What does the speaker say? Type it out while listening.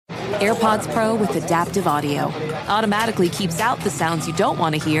AirPods Pro with adaptive audio automatically keeps out the sounds you don't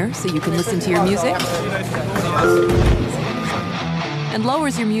want to hear so you can listen to your music, and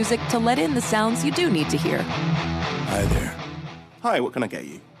lowers your music to let in the sounds you do need to hear. Hi there. Hi, what can I get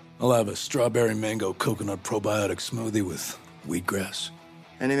you? I'll have a strawberry mango coconut probiotic smoothie with wheatgrass.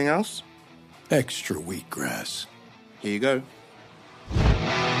 Anything else? Extra wheatgrass. Here you go.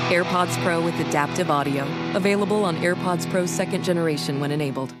 AirPods Pro with adaptive audio. Available on AirPods Pro 2nd generation when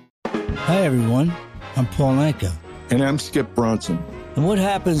enabled. Hi, everyone. I'm Paul Anka. And I'm Skip Bronson. And what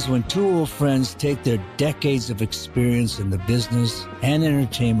happens when two old friends take their decades of experience in the business and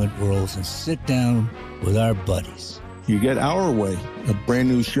entertainment worlds and sit down with our buddies? You get Our Way, a brand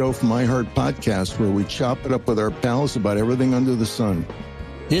new show from iHeart Podcast where we chop it up with our pals about everything under the sun.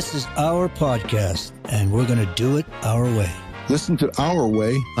 This is our podcast, and we're going to do it our way. Listen to Our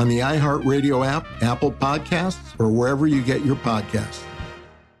Way on the iHeartRadio app, Apple Podcasts, or wherever you get your podcasts.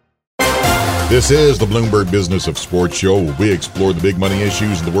 This is the Bloomberg Business of Sports show, where we explore the big money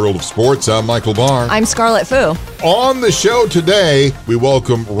issues in the world of sports. I'm Michael Barr. I'm Scarlett Fu. On the show today, we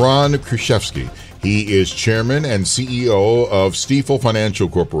welcome Ron Kruszewski. He is chairman and CEO of Stifel Financial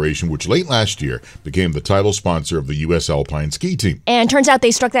Corporation, which late last year became the title sponsor of the U.S. Alpine ski team. And turns out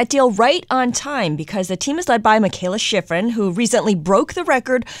they struck that deal right on time because the team is led by Michaela Schifrin, who recently broke the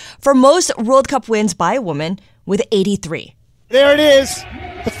record for most World Cup wins by a woman with 83. There it is,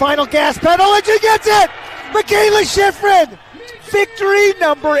 the final gas pedal, and she gets it! Michaela Schifrin, victory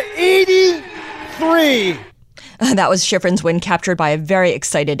number 83. That was Schifrin's win, captured by a very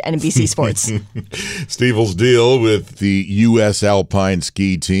excited NBC Sports. Stifel's deal with the U.S. Alpine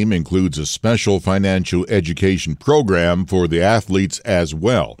ski team includes a special financial education program for the athletes as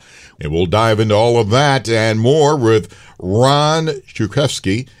well. And we'll dive into all of that and more with Ron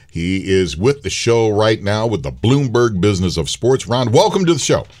Kruszewski. He is with the show right now with the Bloomberg Business of Sports. Ron, welcome to the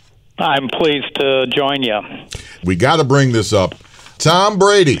show. I'm pleased to join you. We got to bring this up. Tom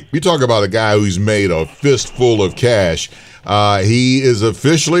Brady, you talk about a guy who's made a fistful of cash. He is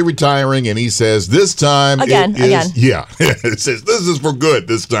officially retiring, and he says this time again. Yeah, it says this is for good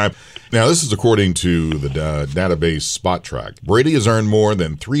this time. Now, this is according to the database Spot Track. Brady has earned more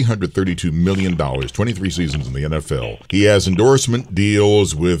than $332 million, 23 seasons in the NFL. He has endorsement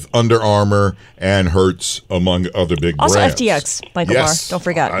deals with Under Armour and Hertz, among other big also brands. Also FTX, Michael Barr, don't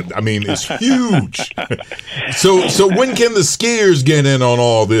forget. I mean, it's huge. So when can the skiers get in on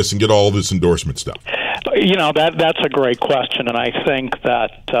all this and get all this endorsement stuff? You know, that's a great question, and I think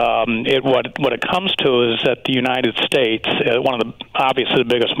that what it comes to is that the United States, obviously the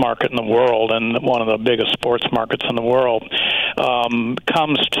biggest market in the world and one of the biggest sports markets in the world,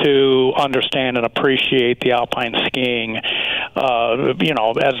 comes to understand and appreciate the alpine skiing.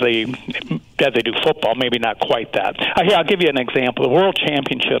 As they do football, maybe not quite that. I'll give you an example. The World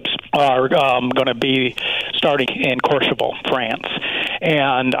Championships are going to be starting in Courchevel, France.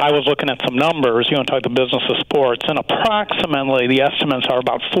 And I was looking at some numbers, talk the business of sports, and approximately the estimates are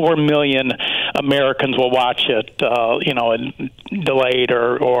about 4 million Americans will watch it, delayed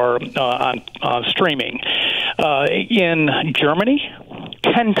or on streaming. In Germany,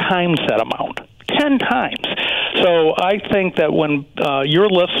 10 times that amount. 10 times. So I think that when your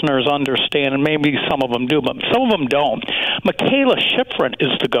listeners understand, and maybe some of them do, but some of them don't, Michaela Schifrin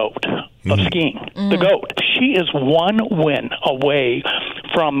is the GOAT of skiing. The GOAT. She is one win away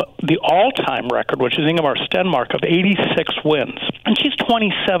from the all-time record, which is Ingemar Stenmark, of 86 wins. And she's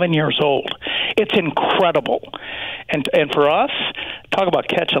 27 years old. It's incredible. And for us, talk about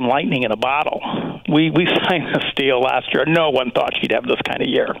catching lightning in a bottle. We signed this deal last year. No one thought she'd have this kind of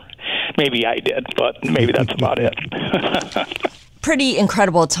year. Maybe I did, but maybe that's about it. Pretty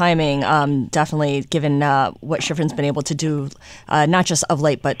incredible timing, definitely, given what Schifrin's been able to do, not just of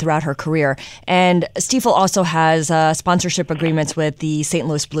late, but throughout her career. And Stifel also has sponsorship agreements with the St.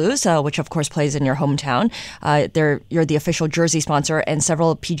 Louis Blues, which, of course, plays in your hometown. You're the official jersey sponsor, and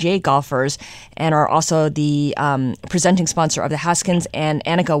several PGA golfers, and are also the presenting sponsor of the Haskins and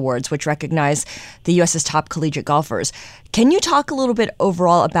Anika Awards, which recognize the U.S.'s top collegiate golfers. Can you talk a little bit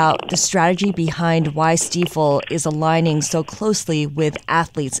overall about the strategy behind why Stifel is aligning so closely with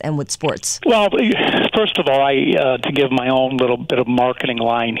athletes and with sports? Well, first of all, to give my own little bit of marketing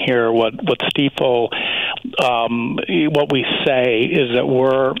line here, what Stifel, what we say is that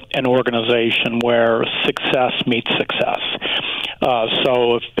we're an organization where success meets success.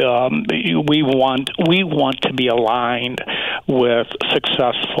 So if, we want to be aligned with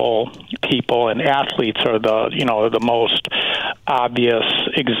successful people, and athletes are the most obvious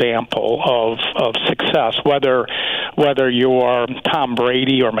example of success. Whether you're Tom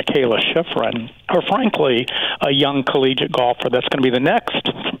Brady or Michaela Schifrin, or frankly a young collegiate golfer that's going to be the next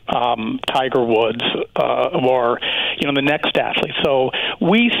Tiger Woods or the next athlete. So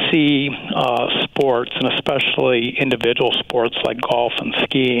we see sports, and especially individual sports like golf and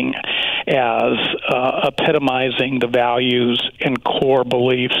skiing, as epitomizing the values and core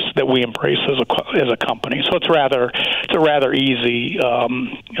beliefs that we embrace as a company. So it's a rather easy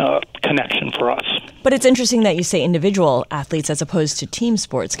connection for us. But it's interesting that you say individual athletes as opposed to team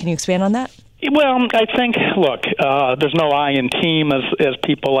sports. Can you expand on that? Well, I think, look, there's no I in team, as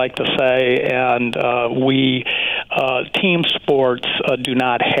people like to say, and team sports do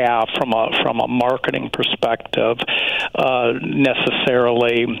not have, from a marketing perspective,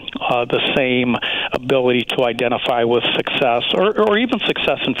 necessarily the same ability to identify with success or even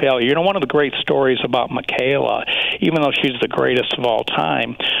success and failure. One of the great stories about Michaela, even though she's the greatest of all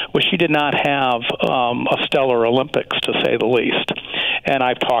time, was she did not have a stellar Olympics, to say the least. And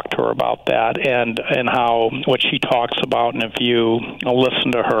I've talked to her about that and how what she talks about, and if you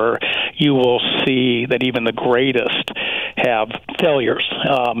listen to her, you will see that even the greatest have failures.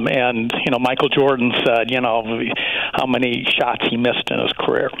 And Michael Jordan said, how many shots he missed in his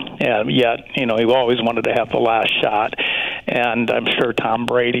career, and yet he always wanted to have the last shot. And I'm sure Tom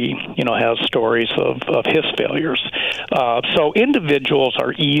Brady has stories of his failures. So individuals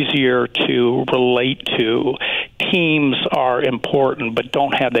are easier to relate to. Teams are important, but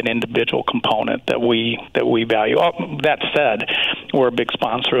don't have that individual component that we value. That said, we're a big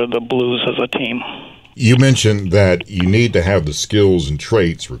sponsor of the Blues as a team. You mentioned that you need to have the skills and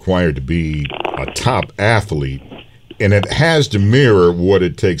traits required to be a top athlete, and it has to mirror what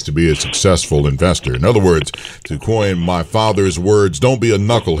it takes to be a successful investor. In other words, to coin my father's words, don't be a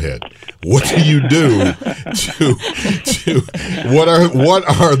knucklehead. What do you do to what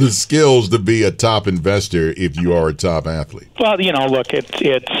are the skills to be a top investor if you are a top athlete? Well, look,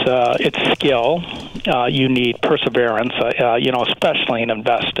 it's skill. You need perseverance. Especially in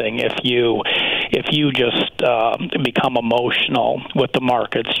investing. If you just become emotional with the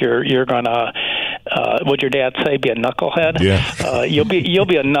markets, you're gonna. Would your dad say be a knucklehead? Yeah. You'll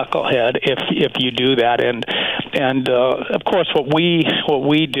be a knucklehead if you do that. And of course, what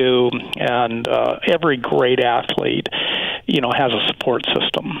we do, and every great athlete, has a support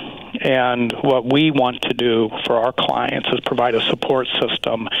system. And what we want to do for our clients is provide a support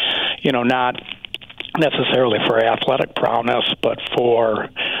system, not necessarily for athletic prowess, but for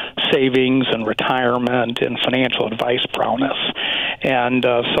savings and retirement and financial advice prowess. And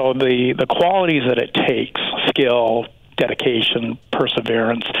so the qualities that it takes, skill, dedication,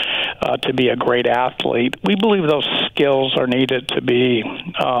 perseverance, to be a great athlete, we believe those skills are needed to be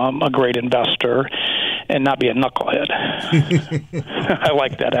a great investor and not be a knucklehead. I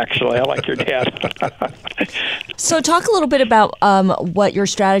like that, actually. I like your dad. So talk a little bit about what your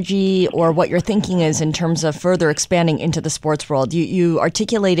strategy or what your thinking is in terms of further expanding into the sports world. You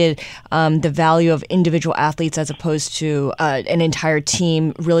articulated the value of individual athletes as opposed to an entire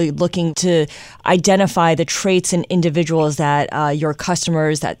team, really looking to identify the traits in individuals that your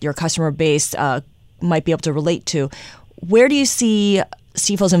customer base might be able to relate to. Where do you see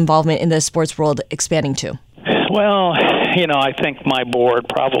Stifel's involvement in the sports world expanding to? Well, I think my board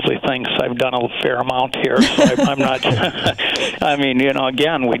probably thinks I've done a fair amount here, so I'm not. I mean,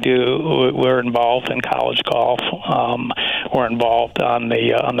 again, we're involved in college golf. We're involved on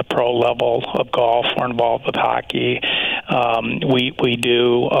the pro level of golf. We're involved with hockey. We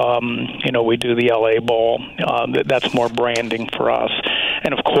do the LA Bowl. That's more branding for us.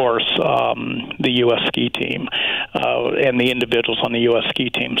 And of course, the U.S. ski team and the individuals on the U.S. ski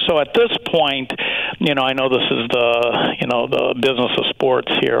team. So at this point, I know this is the business of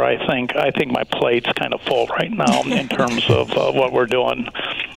sports here. I think my plate's kind of full right now in terms of what we're doing.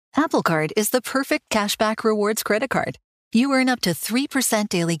 Apple Card is the perfect cashback rewards credit card. You earn up to 3%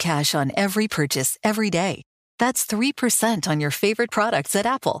 daily cash on every purchase every day. That's 3% on your favorite products at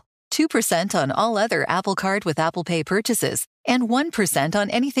Apple, 2% on all other Apple Card with Apple Pay purchases, and 1% on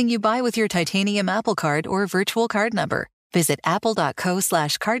anything you buy with your titanium Apple Card or virtual card number. Visit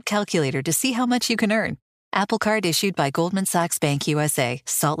apple.co/card calculator to see how much you can earn. Apple Card issued by Goldman Sachs Bank USA,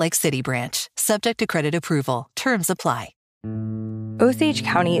 Salt Lake City branch. Subject to credit approval. Terms apply. Osage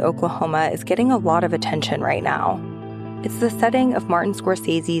County, Oklahoma is getting a lot of attention right now. It's the setting of Martin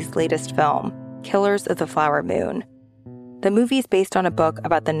Scorsese's latest film, Killers of the Flower Moon. The movie's based on a book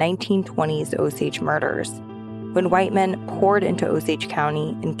about the 1920s Osage murders, when white men poured into Osage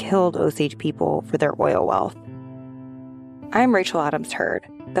County and killed Osage people for their oil wealth. I'm Rachel Adams Hurd,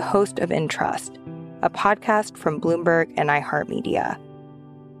 the host of In Trust, a podcast from Bloomberg and iHeartMedia.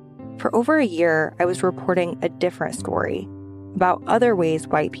 For over a year, I was reporting a different story about other ways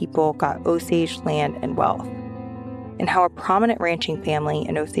white people got Osage land and wealth. and how a prominent ranching family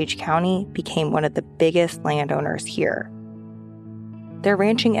in Osage County became one of the biggest landowners here. Their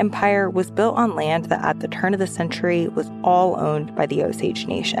ranching empire was built on land that at the turn of the century was all owned by the Osage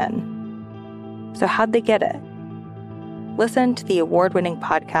Nation. So how'd they get it? Listen to the award-winning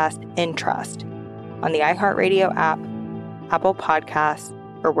podcast In Trust on the iHeartRadio app, Apple Podcasts,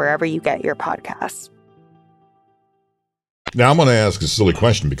 or wherever you get your podcasts. Now, I'm going to ask a silly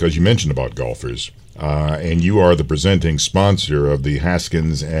question because you mentioned about golfers, and you are the presenting sponsor of the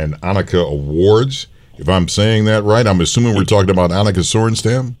Haskins and Annika Awards. If I'm saying that right, I'm assuming we're talking about Annika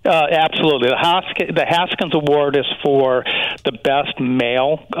Sorenstam? Absolutely. The Haskins Award is for the best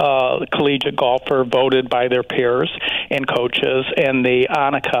male collegiate golfer voted by their peers and coaches, and the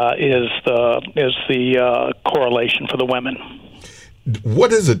Annika is the correlation for the women.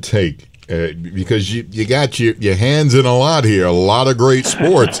 What does it take? Because you got your hands in a lot here, a lot of great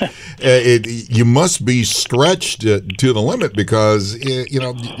sports. You must be stretched to the limit because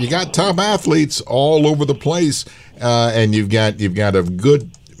you got top athletes all over the place, and you've got a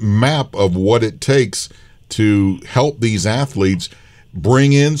good map of what it takes to help these athletes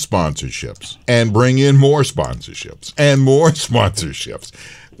bring in sponsorships and bring in more sponsorships and more sponsorships.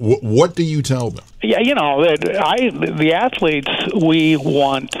 What do you tell them? Yeah, the athletes, we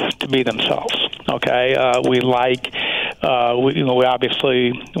want to be themselves. Okay, we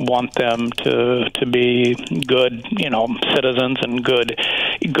obviously want them to be good, citizens and good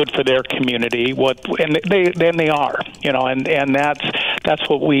for their community. They are, and that's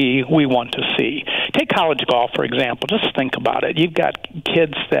what we want to see. Take college golf, for example. Just think about it. You've got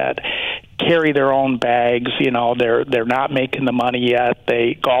kids that carry their own bags. They're not making the money yet.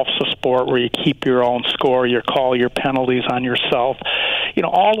 Golf's a sport where you keep your own score, you call your penalties on yourself.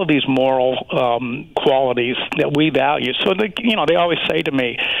 All of these moral qualities that we value. So they always say to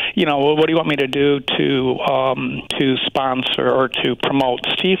me, well, what do you want me to do to sponsor or to promote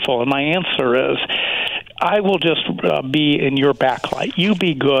Stiefel? And my answer is, I will just be in your backlight. You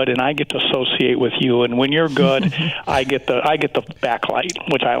be good, and I get to associate with you. And when you're good, I get the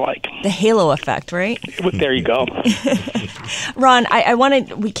backlight, which I like. The halo effect, right? There you go. Ron,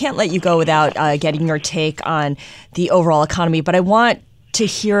 we can't let you go without getting your take on the overall economy, but I want to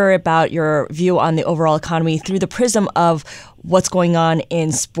hear about your view on the overall economy through the prism of what's going on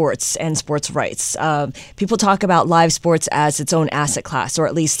in sports and sports rights. People talk about live sports as its own asset class, or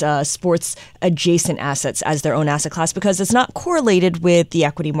at least sports adjacent assets as their own asset class, because it's not correlated with the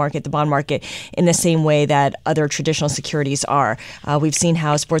equity market, the bond market, in the same way that other traditional securities are. We've seen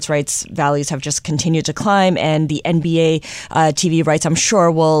how sports rights values have just continued to climb, and the NBA TV rights, I'm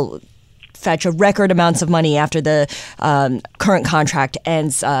sure, will fetch a record amounts of money after the current contract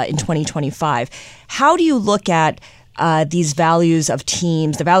ends in 2025. How do you look at these values of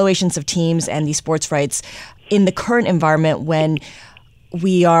teams, the valuations of teams and the sports rights in the current environment when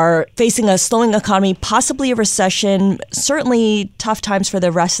we are facing a slowing economy, possibly a recession, certainly tough times for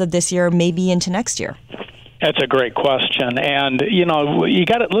the rest of this year, maybe into next year? That's a great question, and you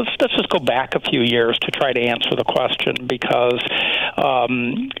got to let's just go back a few years to try to answer the question, because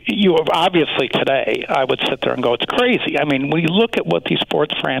you obviously today I would sit there and go, it's crazy. I mean, when you look at what these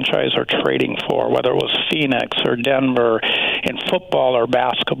sports franchises are trading for, whether it was Phoenix or Denver in football or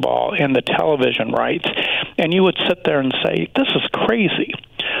basketball, and the television rights, and you would sit there and say, this is crazy.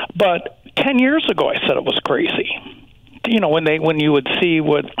 But 10 years ago, I said it was crazy. When you would see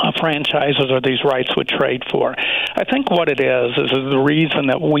what franchises or these rights would trade for. I think what it is the reason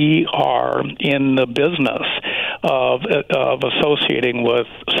that we are in the business of associating with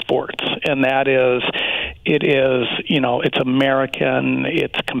sports, and that is, it's American,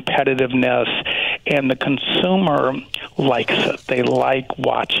 it's competitiveness, and the consumer likes it. They like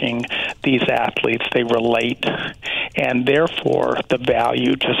watching these athletes. They relate, and therefore the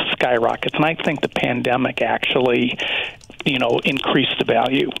value just skyrockets. And I think the pandemic actually, increased the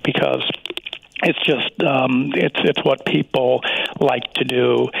value, because it's just it's what people like to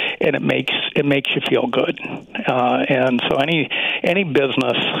do, and it makes you feel good. And so any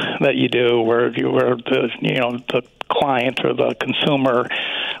business that you do where the client or the consumer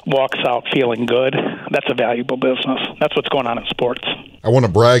walks out feeling good, that's a valuable business. That's what's going on in sports. I want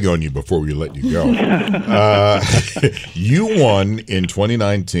to brag on you before we let you go. You won in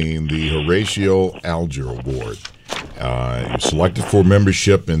 2019 the Horatio Alger Award. You're selected for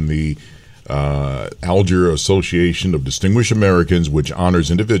membership in the Alger Association of Distinguished Americans, which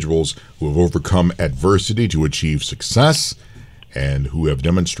honors individuals who have overcome adversity to achieve success and who have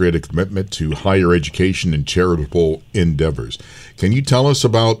demonstrated commitment to higher education and charitable endeavors. Can you tell us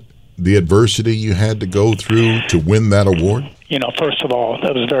about the adversity you had to go through to win that award? First of all,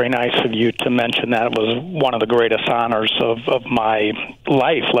 it was very nice of you to mention that. It was one of the greatest honors of my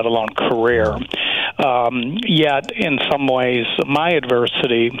life, let alone career. Yet, in some ways, my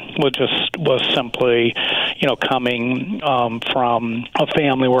adversity was simply, coming from a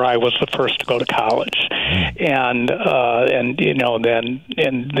family where I was the first to go to college, and the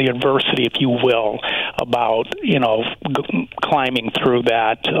adversity, if you will, about climbing through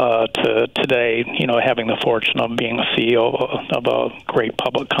that to today, having the fortune of being a CEO of a great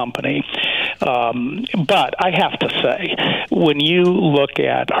public company. But I have to say, when you look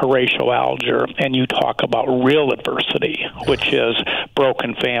at Horatio Alger and you talk about real adversity, which is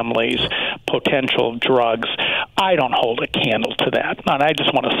broken families, potential drugs, I don't hold a candle to that. And I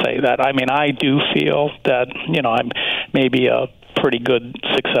just want to say that. I mean, I do feel that, I'm maybe a pretty good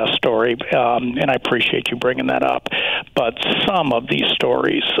success story, and I appreciate you bringing that up. But some of these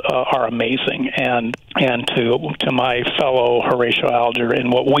stories are amazing, and to my fellow Horatio Alger,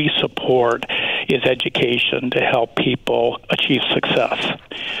 and what we support is education to help people achieve success.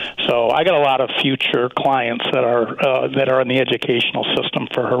 So I got a lot of future clients that are in the educational system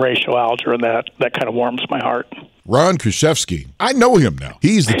for Horatio Alger, and that kind of warms my heart. Ron Kruszewski, I know him now.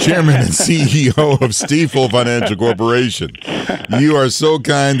 He's the chairman and CEO of Stifel Financial Corporation. You are so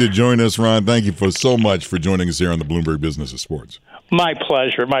kind to join us, Ron. Thank you so much for joining us here on the Bloomberg Business of Sports. My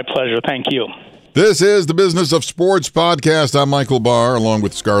pleasure. My pleasure. Thank you. This is the Business of Sports podcast. I'm Michael Barr, along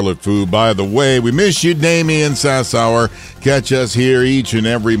with Scarlett Fu. By the way, we miss you, Damian Sassower. Catch us here each and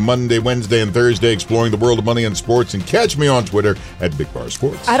every Monday, Wednesday, and Thursday, exploring the world of money and sports. And catch me on Twitter at Big Bar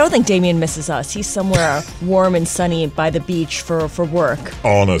Sports. I don't think Damian misses us. He's somewhere warm and sunny by the beach for work.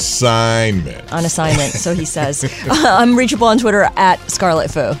 On assignment. So he says. I'm reachable on Twitter at Scarlett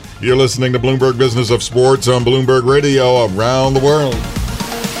Fu. You're listening to Bloomberg Business of Sports on Bloomberg Radio around the world.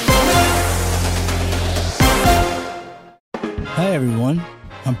 Hi, everyone.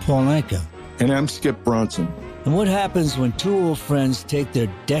 I'm Paul Anka. And I'm Skip Bronson. And what happens when two old friends take their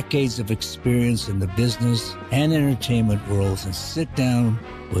decades of experience in the business and entertainment worlds and sit down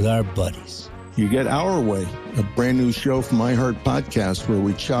with our buddies? You get Our Way, a brand new show from iHeart Podcast where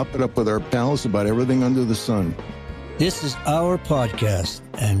we chop it up with our pals about everything under the sun. This is our podcast,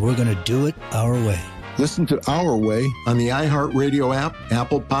 and we're going to do it our way. Listen to Our Way on the iHeartRadio app,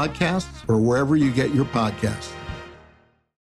 Apple Podcasts, or wherever you get your podcasts.